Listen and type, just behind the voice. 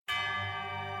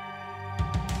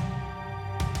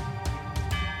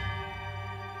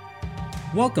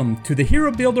Welcome to the Hero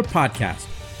Builder Podcast,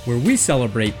 where we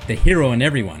celebrate the hero in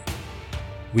everyone.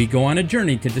 We go on a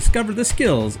journey to discover the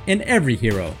skills in every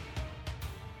hero.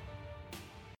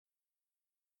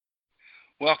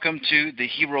 Welcome to the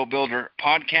Hero Builder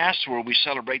Podcast, where we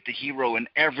celebrate the hero in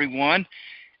everyone.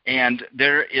 And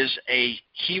there is a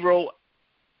hero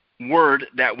word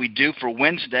that we do for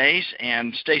Wednesdays,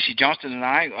 and Stacy Johnston and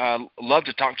I love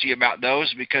to talk to you about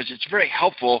those because it's very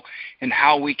helpful in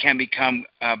how we can become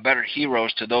better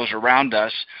heroes to those around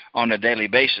us on a daily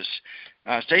basis.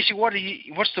 Stacy,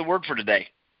 what's the word for today?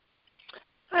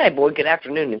 Hi, Boyd. Good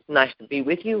afternoon. It's nice to be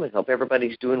with you. I hope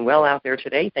everybody's doing well out there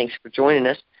today. Thanks for joining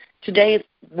us. Today,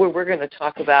 we're going to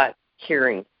talk about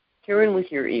hearing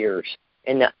with your ears,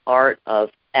 and the art of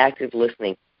active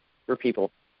listening for people.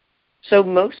 So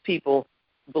most people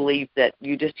believe that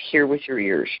you just hear with your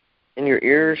ears, and your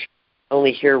ears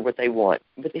only hear what they want,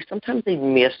 but sometimes they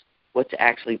miss what's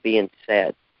actually being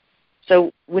said.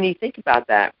 So when you think about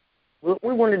that, what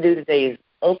we want to do today is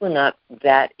open up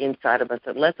that inside of us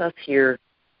that lets us hear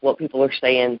what people are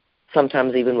saying,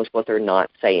 sometimes even with what they're not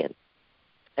saying.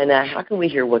 And how can we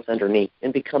hear what's underneath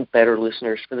and become better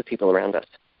listeners for the people around us?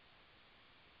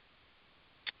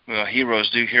 Well, heroes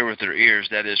do hear with their ears,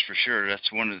 that is for sure.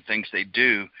 That's one of the things they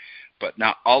do, but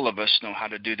not all of us know how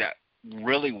to do that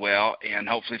really well, and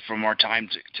hopefully from our time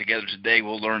together today,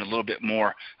 we'll learn a little bit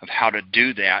more of how to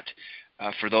do that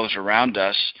for those around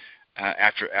us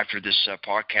after this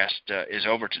podcast is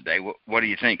over today. What do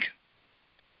you think?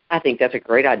 I think that's a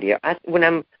great idea. When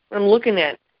I'm looking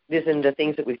at this and the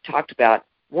things that we've talked about,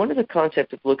 one of the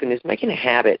concepts of looking is making a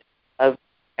habit of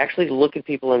actually looking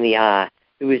people in the eye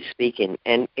who is speaking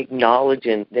and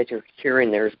acknowledging that you're hearing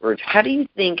their words. How do you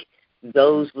think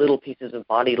those little pieces of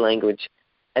body language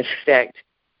affect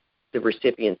the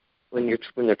recipient when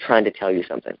they're trying to tell you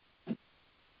something?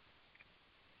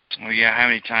 Well, yeah, how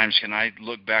many times can I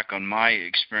look back on my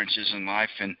experiences in life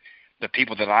and the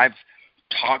people that I've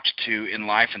talked to in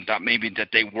life and thought maybe that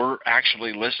they were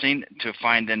actually listening, to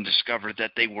find and discover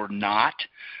that they were not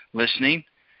listening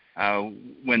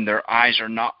when their eyes are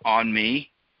not on me.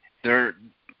 They're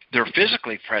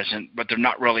physically present, but they're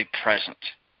not really present,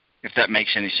 if that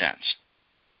makes any sense.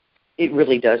 It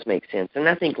really does make sense. And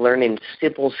I think learning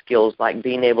simple skills like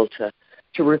being able to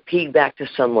repeat back to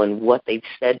someone what they've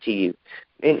said to you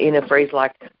in a phrase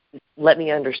like, let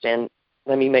me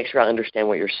make sure I understand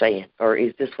what you're saying, or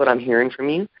is this what I'm hearing from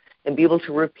you? And be able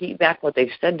to repeat back what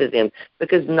they've said to them,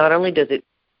 because not only does it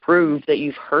prove that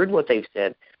you've heard what they've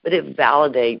said, but it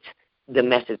validates the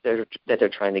message that they're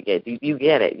trying to get. You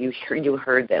get it. You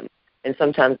heard them. And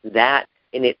sometimes that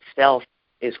in itself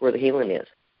is where the healing is,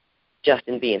 just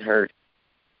in being heard.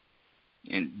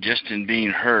 And just in being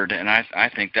heard. And I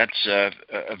think that's a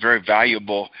very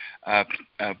valuable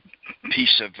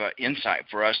piece of insight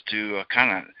for us to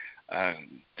kind of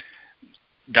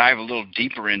dive a little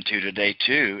deeper into today,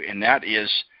 too. And that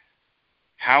is,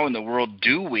 how in the world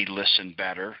do we listen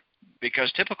better?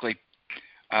 Because typically,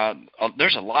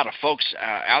 there's a lot of folks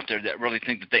out there that really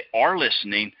think that they are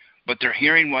listening, but they're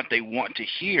hearing what they want to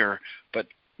hear. But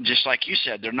just like you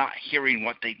said, they're not hearing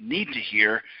what they need to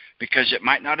hear because it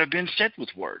might not have been said with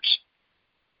words.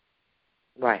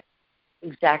 Right.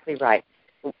 Exactly right.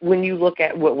 When you look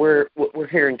at what we're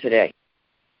hearing today,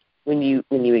 when you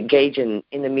engage in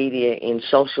the media, in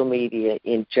social media,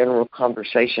 in general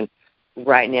conversation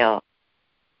right now,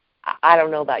 I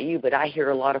don't know about you, but I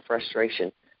hear a lot of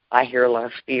frustration. I hear a lot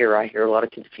of fear. I hear a lot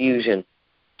of confusion.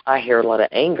 I hear a lot of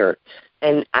anger.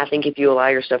 And I think if you allow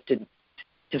yourself to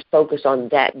focus on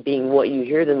that being what you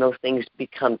hear, then those things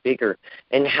become bigger.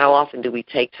 And how often do we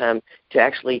take time to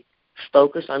actually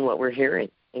focus on what we're hearing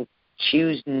and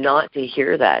choose not to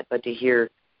hear that, but to hear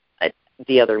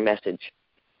the other message?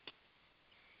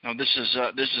 Now, this is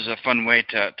a fun way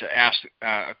to ask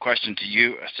a question to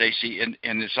you, Stacey, and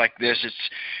it's like this. It's,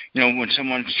 when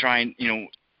someone's trying,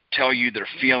 tell you their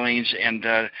feelings, and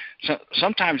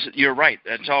sometimes you're right.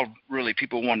 That's all really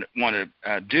people want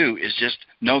to do is just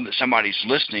know that somebody's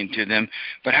listening to them.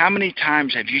 But how many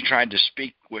times have you tried to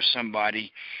speak with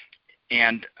somebody,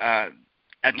 and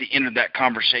at the end of that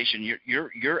conversation,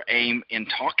 your aim in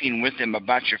talking with them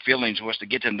about your feelings was to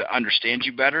get them to understand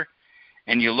you better,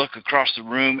 and you look across the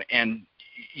room and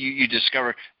you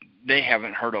discover they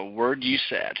haven't heard a word you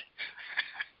said?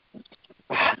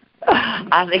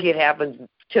 I think it happens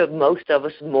to most of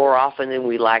us more often than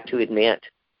we like to admit.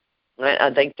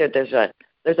 I think that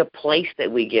there's a place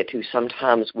that we get to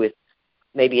sometimes with,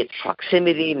 maybe it's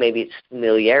proximity, maybe it's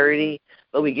familiarity,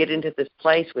 but we get into this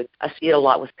place with, I see it a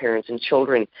lot with parents and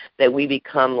children, that we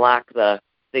become like the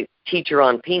teacher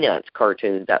on Peanuts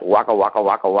cartoons, that waka, waka,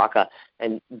 waka, waka,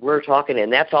 and we're talking,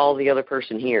 and that's all the other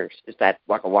person hears is that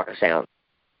waka waka sound.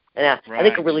 And I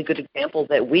think a really good example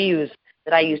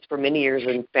that I used for many years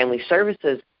in family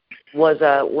services was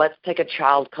let's take a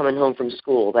child coming home from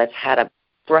school that's had a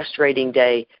frustrating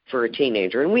day for a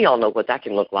teenager, and we all know what that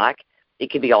can look like. It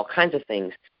could be all kinds of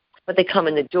things. But they come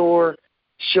in the door,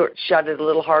 shut it a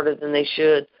little harder than they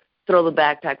should, throw the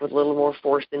backpack with a little more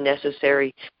force than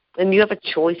necessary, and you have a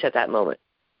choice at that moment.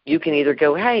 You can either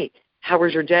go, hey, how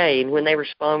was your day? And when they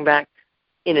respond back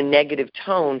in a negative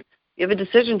tone, you have a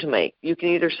decision to make. You can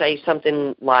either say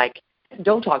something like,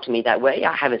 don't talk to me that way.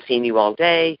 I haven't seen you all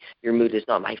day. Your mood is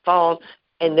not my fault.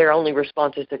 And their only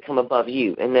response is to come above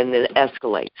you, and then it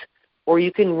escalates. Or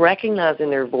you can recognize in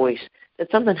their voice that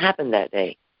something happened that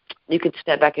day. You could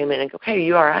step back in a minute and go, hey, are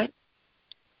you all right?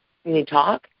 You need to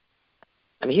talk?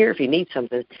 I'm here if you need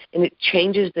something. And it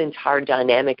changes the entire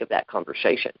dynamic of that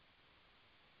conversation.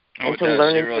 Oh, it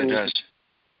does. It really does.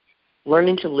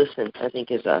 Learning to listen, I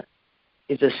think, is a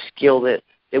skill that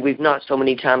we've not so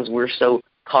many times. We're so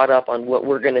caught up on what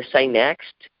we're going to say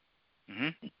next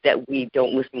that we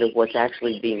don't listen to what's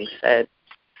actually being said.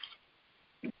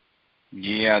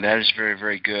 Yeah, that is very,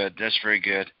 very good. That's very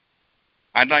good.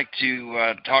 I'd like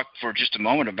to talk for just a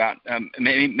moment about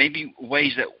maybe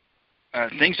ways that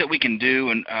things that we can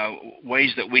do and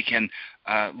ways that we can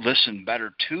listen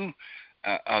better to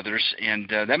others, and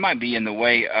that might be in the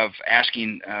way of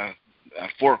asking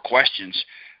 4 questions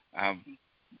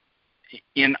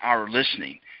in our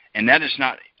listening. And that is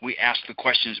not we ask the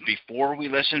questions before we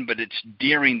listen, but it's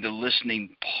during the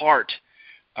listening part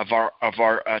of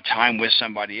our time with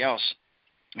somebody else.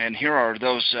 And here are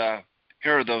those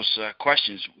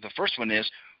questions. The first one is,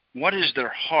 what is their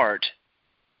heart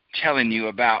telling you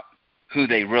about who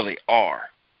they really are?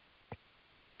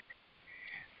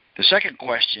 The second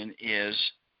question is,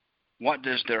 what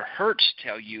does their hurts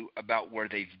tell you about where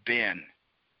they've been?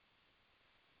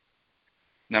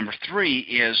 Number 3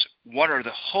 is, what are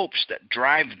the hopes that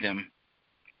drive them?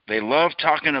 They love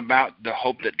talking about the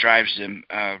hope that drives them,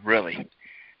 really.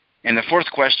 And the fourth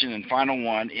question and final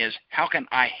one is, how can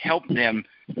I help them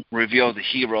reveal the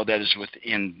hero that is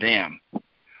within them?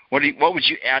 What would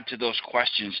you add to those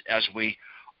questions as we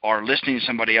are listening to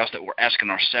somebody else that we're asking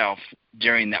ourselves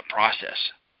during that process?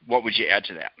 What would you add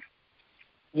to that?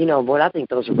 You know, Boyd, I think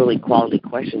those are really quality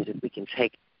questions if we can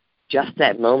take just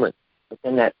that moment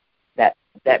within that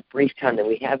brief time that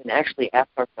we have and actually ask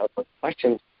ourselves those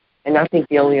questions. And I think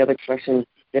the only other question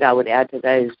that I would add to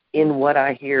that is, in what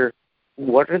I hear,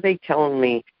 what are they telling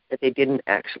me that they didn't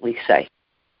actually say?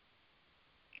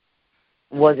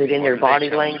 Was it in their body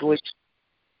language?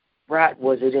 Right.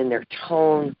 Was it in their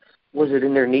tone? Was it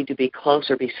in their need to be close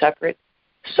or be separate?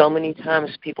 So many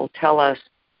times people tell us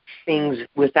things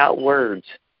without words.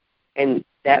 And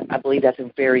that, I believe that's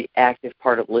a very active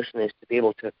part of listening, is to be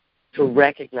able to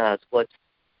recognize what's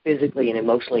physically and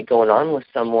emotionally going on with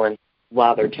someone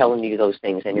while they're telling you those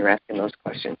things and you're asking those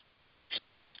questions.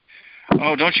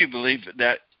 Oh, don't you believe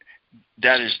that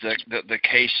is the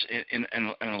case in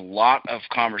a lot of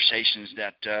conversations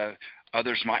that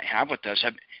others might have with us?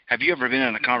 Have you ever been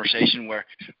in a conversation where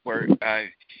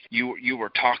you were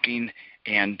talking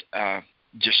and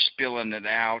just spilling it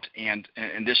out and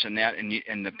this and that,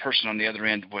 and the person on the other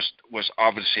end was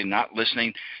obviously not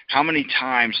listening? How many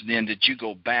times then did you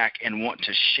go back and want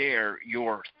to share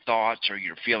your thoughts or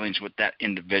your feelings with that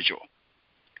individual?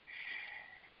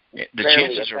 The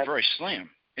chances are very slim,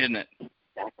 isn't it?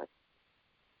 Exactly.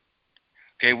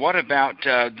 Okay, what about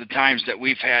the times that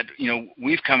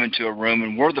we've come into a room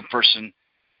and we're the person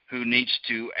who needs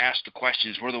to ask the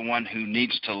questions. We're the one who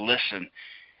needs to listen.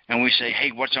 And we say,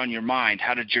 hey, what's on your mind?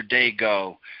 How did your day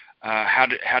go? How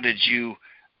did you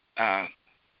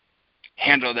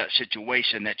handle that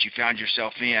situation that you found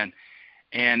yourself in?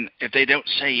 And if they don't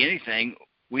say anything,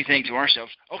 we think to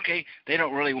ourselves, okay, they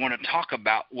don't really want to talk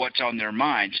about what's on their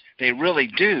minds. They really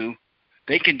do.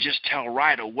 They can just tell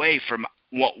right away from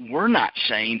what we're not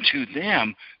saying to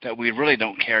them that we really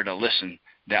don't care to listen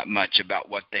that much about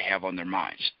what they have on their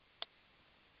minds.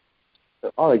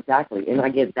 Oh, exactly. And I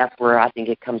guess that's where I think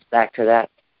it comes back to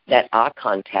that eye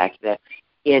contact, that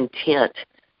intent.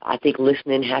 I think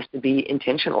listening has to be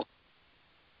intentional.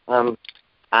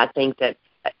 I think that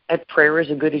prayer is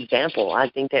a good example. I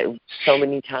think that so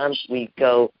many times we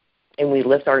go and we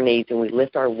lift our needs and we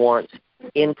lift our wants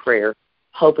in prayer,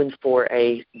 hoping for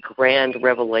a grand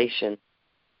revelation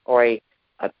or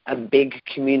a big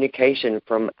communication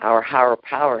from our higher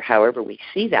power, however we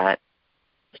see that.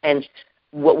 And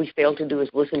what we fail to do is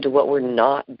listen to what we're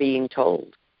not being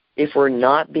told. If we're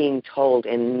not being told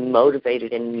and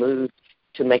motivated and moved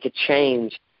to make a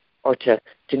change, or to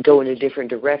go in a different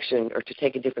direction or to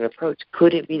take a different approach?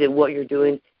 Could it be that what you're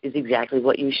doing is exactly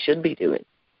what you should be doing?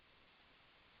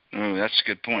 Oh, that's a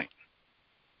good point.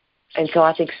 And so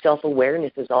I think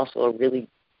self-awareness is also a really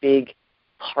big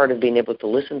part of being able to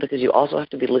listen, because you also have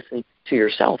to be listening to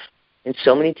yourself. And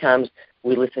so many times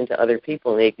we listen to other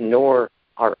people and ignore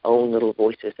our own little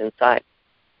voices inside.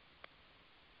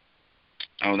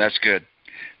 Oh, that's good.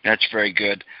 That's very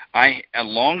good.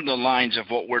 Along the lines of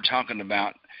what we're talking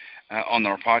about on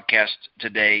our podcast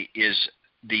today is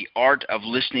the art of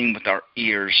listening with our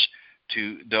ears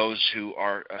to those who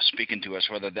are speaking to us,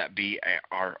 whether that be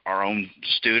our own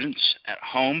students at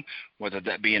home, whether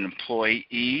that be an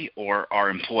employee or our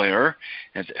employer,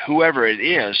 and whoever it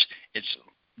is, it's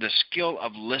the skill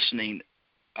of listening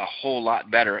a whole lot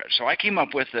better. So I came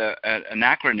up with an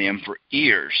acronym for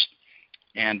EARS,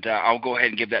 and I'll go ahead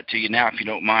and give that to you now if you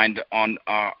don't mind on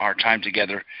our time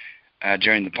together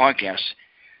during the podcast.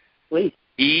 Please.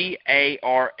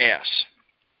 EARS.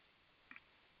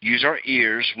 Use our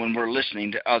ears when we're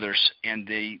listening to others. And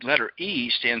the letter E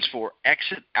stands for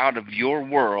exit out of your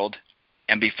world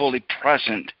and be fully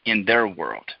present in their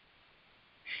world.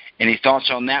 Any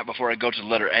thoughts on that before I go to the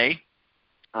letter A?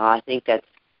 I think that's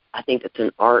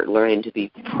an art, learning to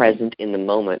be present in the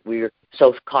moment. We're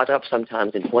so caught up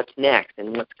sometimes in what's next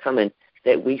and what's coming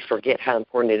that we forget how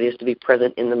important it is to be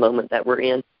present in the moment that we're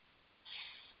in.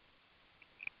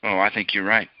 Oh, I think you're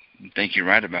right. I think you're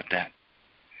right about that.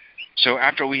 So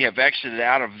after we have exited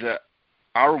out of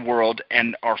our world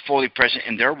and are fully present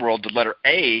in their world, the letter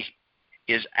A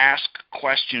is ask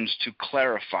questions to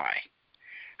clarify.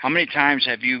 How many times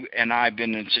have you and I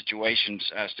been in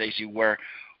situations, Stacy, where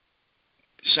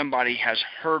somebody has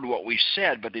heard what we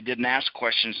said, but they didn't ask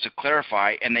questions to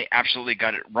clarify, and they absolutely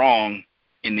got it wrong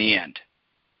in the end?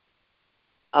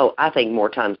 Oh, I think more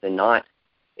times than not.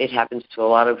 It happens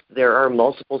to there are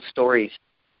multiple stories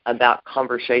about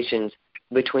conversations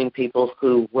between people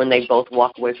who, when they both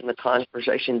walk away from the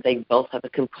conversation, they both have a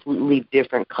completely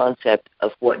different concept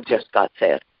of what just got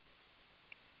said.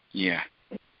 Yeah.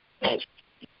 And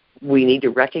we need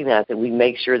to recognize that we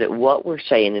make sure that what we're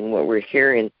saying and what we're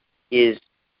hearing is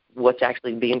what's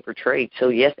actually being portrayed. So,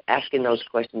 yes, asking those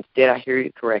questions. Did I hear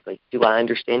you correctly? Do I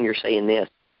understand you're saying this?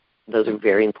 Those are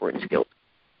very important skills.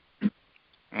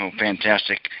 Oh,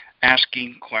 fantastic.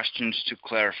 Asking questions to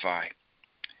clarify.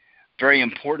 Very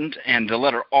important. And the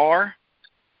letter R,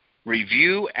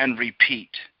 review and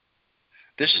repeat.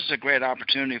 This is a great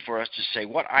opportunity for us to say,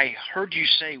 what I heard you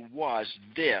say was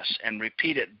this, and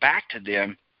repeat it back to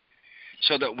them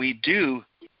so that we do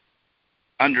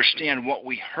understand what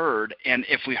we heard. And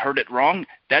if we heard it wrong,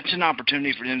 that's an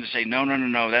opportunity for them to say,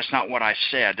 no, that's not what I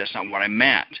said. That's not what I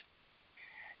meant.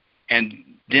 And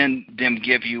then them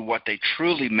give you what they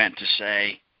truly meant to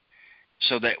say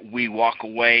so that we walk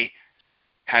away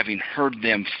having heard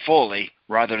them fully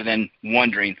rather than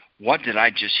wondering, what did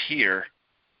I just hear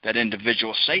that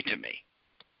individual say to me?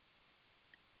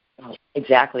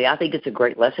 Exactly. I think it's a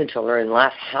great lesson to learn in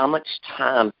life. How much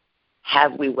time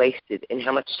have we wasted, and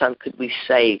how much time could we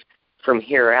save from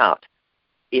here out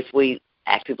if we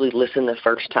actively listen the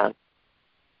first time?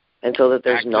 And so that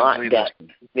there's not that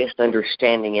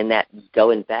misunderstanding and that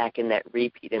going back and that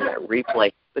repeat and that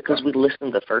replay, because we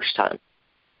listened the first time.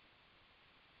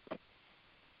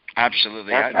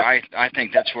 Absolutely. I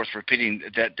think that's worth repeating,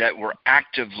 that we're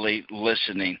actively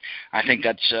listening. I think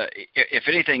that's, if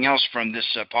anything else from this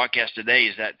podcast today,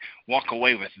 is that walk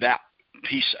away with that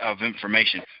piece of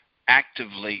information.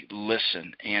 Actively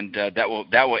listen, and that will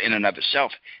in and of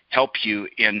itself help you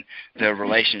in the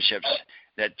relationships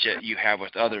that you have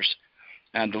with others.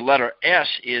 And the letter S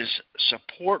is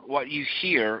support what you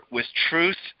hear with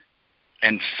truth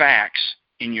and facts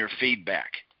in your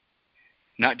feedback.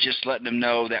 Not just letting them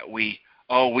know that we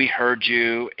heard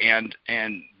you and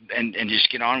just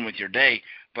get on with your day,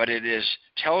 but it is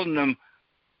telling them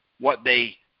what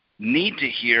they need to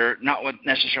hear, not what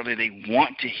necessarily they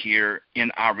want to hear in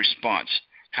our response.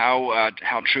 How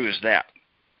true is that?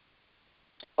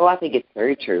 Oh, I think it's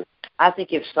very true. I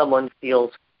think if someone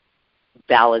feels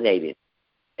validated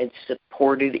and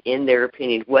supported in their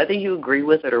opinion, whether you agree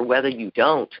with it or whether you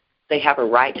don't, they have a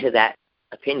right to that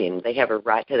opinion. They have a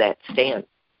right to that stand.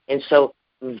 And so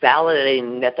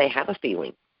validating that they have a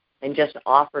feeling and just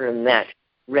offering them that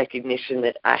recognition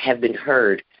that I have been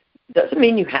heard doesn't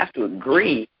mean you have to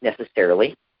agree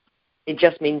necessarily. It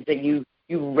just means that you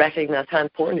recognize how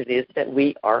important it is that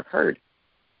we are heard.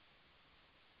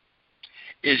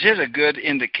 Is it a good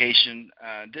indication,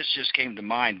 this just came to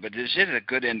mind, but is it a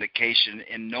good indication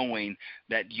in knowing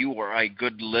that you are a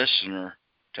good listener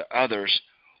to others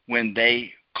when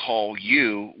they call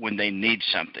you when they need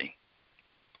something?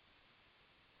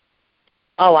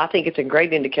 Oh, I think it's a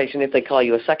great indication if they call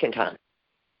you a second time,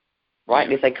 right?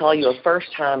 Yeah. If they call you a first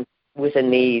time with a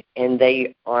need and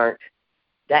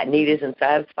that need isn't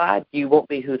satisfied, you won't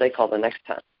be who they call the next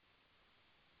time.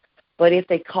 But if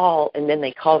they call and then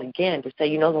they call again to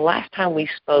say, the last time we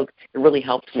spoke, it really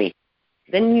helped me,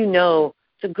 then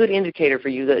it's a good indicator for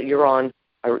you that you're on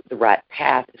the right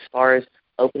path as far as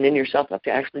opening yourself up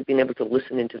to actually being able to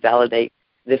listen and to validate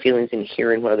the feelings and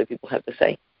hearing what other people have to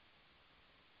say.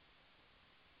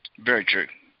 Very true.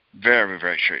 Very,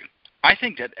 very true. I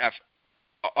think that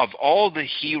of all the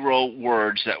hero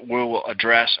words that we will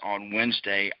address on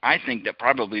Wednesday, I think that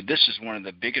probably this is one of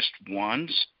the biggest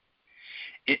ones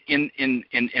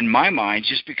in my mind,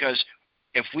 just because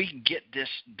if we get this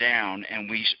down and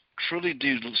we truly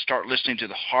do start listening to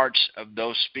the hearts of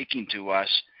those speaking to us,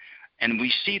 and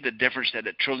we see the difference that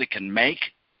it truly can make,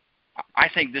 I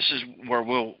think this is where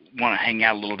we'll want to hang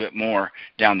out a little bit more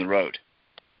down the road.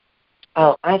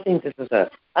 Oh, I think this is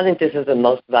the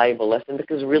most valuable lesson,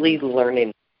 because really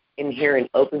learning and hearing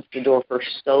opens the door for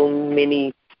so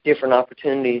many different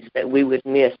opportunities that we would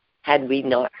miss had we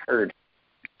not heard,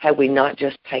 had we not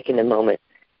just taken a moment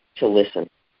to listen.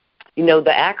 The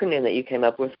acronym that you came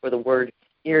up with for the word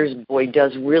ears, boy,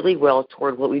 does really well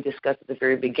toward what we discussed at the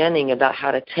very beginning about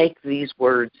how to take these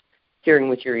words, hearing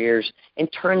with your ears, and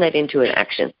turn that into an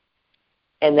action.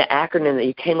 And the acronym that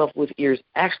you came up with, ears,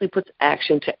 actually puts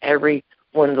action to every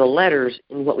one of the letters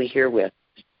in what we hear with.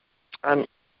 And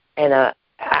I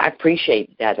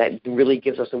appreciate that. That really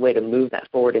gives us a way to move that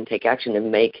forward and take action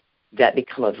and make that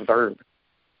become a verb.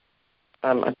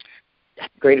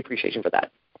 Great appreciation for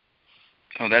that.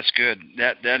 Oh, that's good.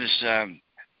 That is a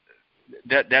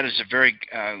very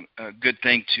good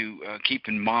thing to keep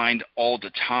in mind all the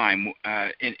time.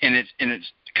 And it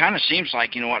kind of seems like,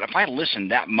 if I listen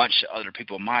that much to other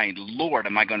people, my Lord,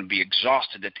 am I going to be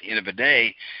exhausted at the end of the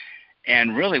day?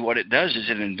 And really what it does is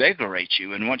it invigorates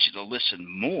you and wants you to listen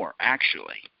more,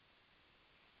 actually.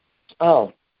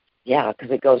 Oh, yeah, because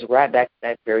it goes right back to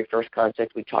that very first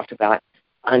concept we talked about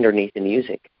underneath the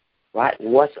music, right?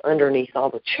 What's underneath all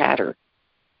the chatter?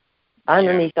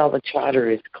 Underneath all the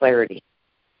chatter is clarity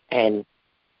and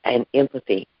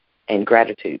empathy and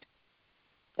gratitude.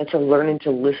 And so learning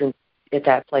to listen at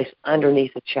that place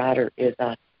underneath the chatter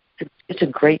it's a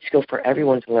great skill for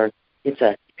everyone to learn. It's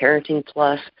a parenting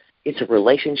plus. It's a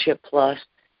relationship plus.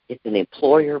 It's an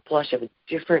employer plus. You have a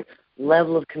different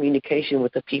level of communication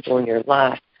with the people in your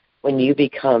life when you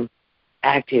become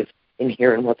active in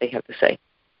hearing what they have to say.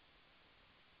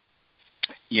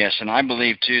 Yes, and I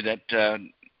believe, too, that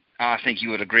I think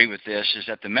you would agree with this, is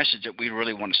that the message that we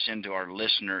really want to send to our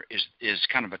listener is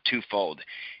kind of a twofold.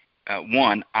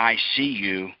 One, I see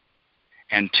you,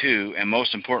 and two, and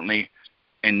most importantly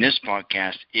in this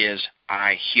podcast, is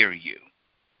I hear you.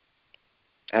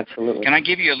 Absolutely. Can I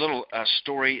give you a little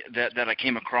story that I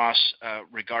came across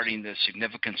regarding the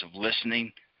significance of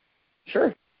listening?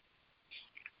 Sure.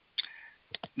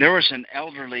 There was an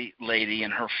elderly lady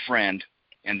and her friend,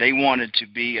 and they wanted to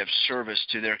be of service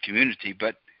to their community,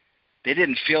 but they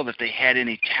didn't feel that they had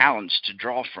any talents to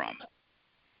draw from.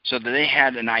 So they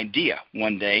had an idea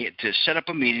one day to set up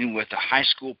a meeting with the high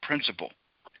school principal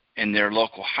in their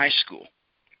local high school.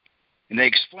 And they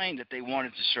explained that they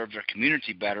wanted to serve their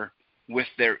community better with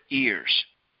their ears.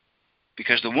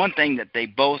 Because the one thing that they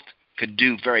both could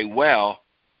do very well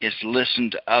is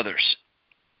listen to others.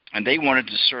 And they wanted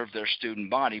to serve their student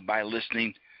body by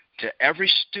listening to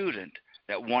every student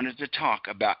that wanted to talk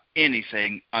about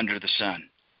anything under the sun.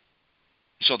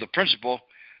 So the principal,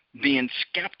 being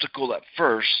skeptical at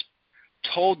first,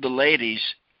 told the ladies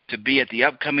to be at the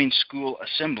upcoming school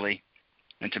assembly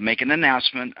and to make an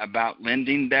announcement about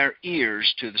lending their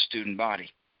ears to the student body.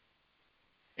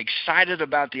 Excited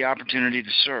about the opportunity to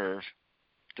serve,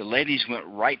 the ladies went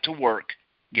right to work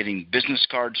getting business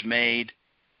cards made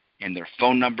and their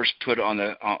phone numbers put on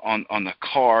the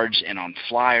cards and on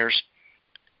flyers.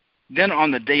 Then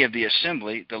on the day of the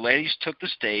assembly, the ladies took the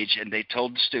stage and they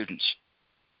told the students,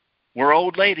 "We're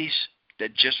old ladies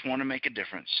that just want to make a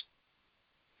difference.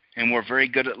 And we're very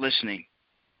good at listening.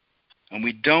 And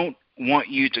we don't want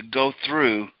you to go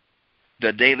through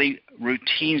the daily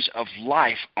routines of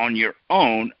life on your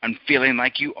own and feeling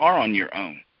like you are on your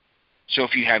own. So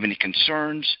if you have any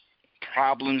concerns,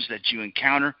 problems that you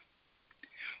encounter,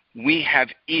 we have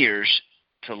ears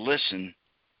to listen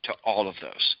to all of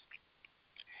those.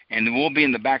 And we'll be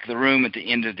in the back of the room at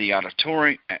the end of the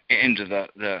auditorium, end of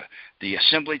the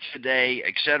assembly today,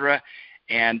 etc.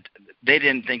 And they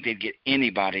didn't think they'd get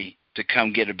anybody to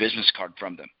come get a business card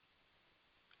from them.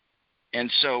 And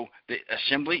so the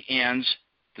assembly ends,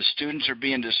 the students are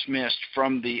being dismissed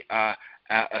from the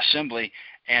assembly,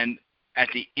 and at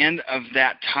the end of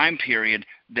that time period,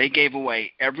 they gave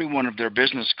away every one of their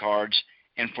business cards,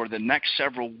 and for the next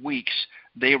several weeks,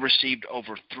 they received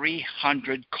over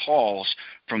 300 calls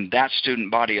from that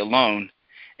student body alone.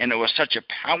 And it was such a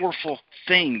powerful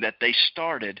thing that they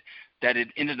started that it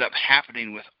ended up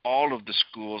happening with all of the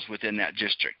schools within that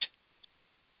district.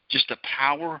 Just the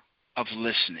power of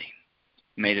listening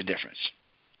made a difference.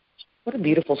 What a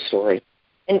beautiful story.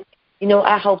 And,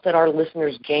 I hope that our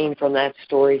listeners gain from that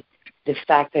story the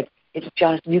fact that it's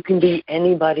just, you can be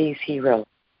anybody's hero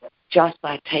just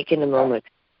by taking a moment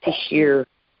to hear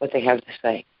what they have to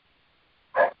say.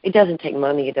 It doesn't take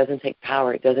money. It doesn't take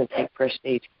power. It doesn't take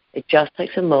prestige. It just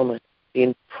takes a moment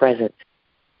being present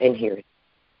and hearing.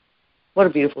 What a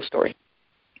beautiful story.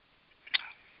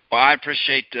 Well, I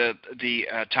appreciate the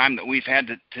time that we've had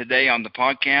today on the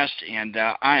podcast, and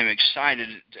I am excited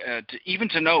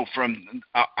to know from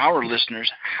our listeners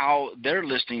how their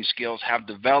listening skills have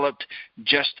developed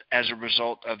just as a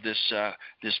result of this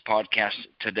podcast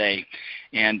today.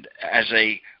 And as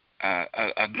a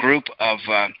group of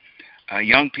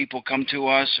young people come to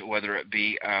us, whether it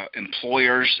be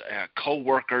employers,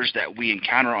 co-workers that we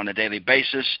encounter on a daily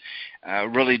basis,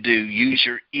 really do use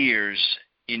your ears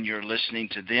in your listening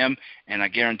to them, and I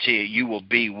guarantee you will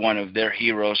be one of their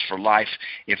heroes for life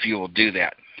if you will do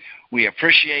that. We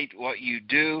appreciate what you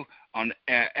do on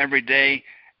every day,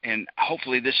 and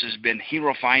hopefully this has been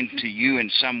hero-fying to you in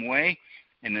some way.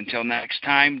 And until next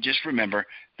time, just remember,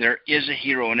 there is a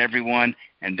hero in everyone,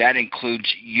 and that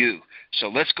includes you. So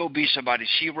let's go be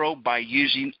somebody's hero by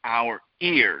using our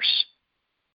ears.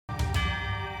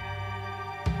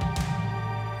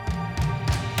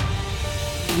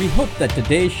 We hope that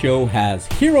today's show has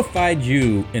hero-fied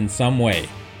you in some way.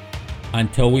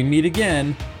 Until we meet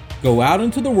again, go out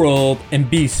into the world and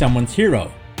be someone's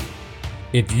hero.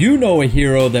 If you know a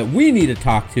hero that we need to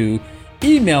talk to,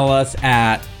 email us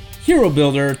at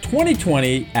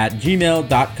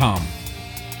herobuilder2020@gmail.com.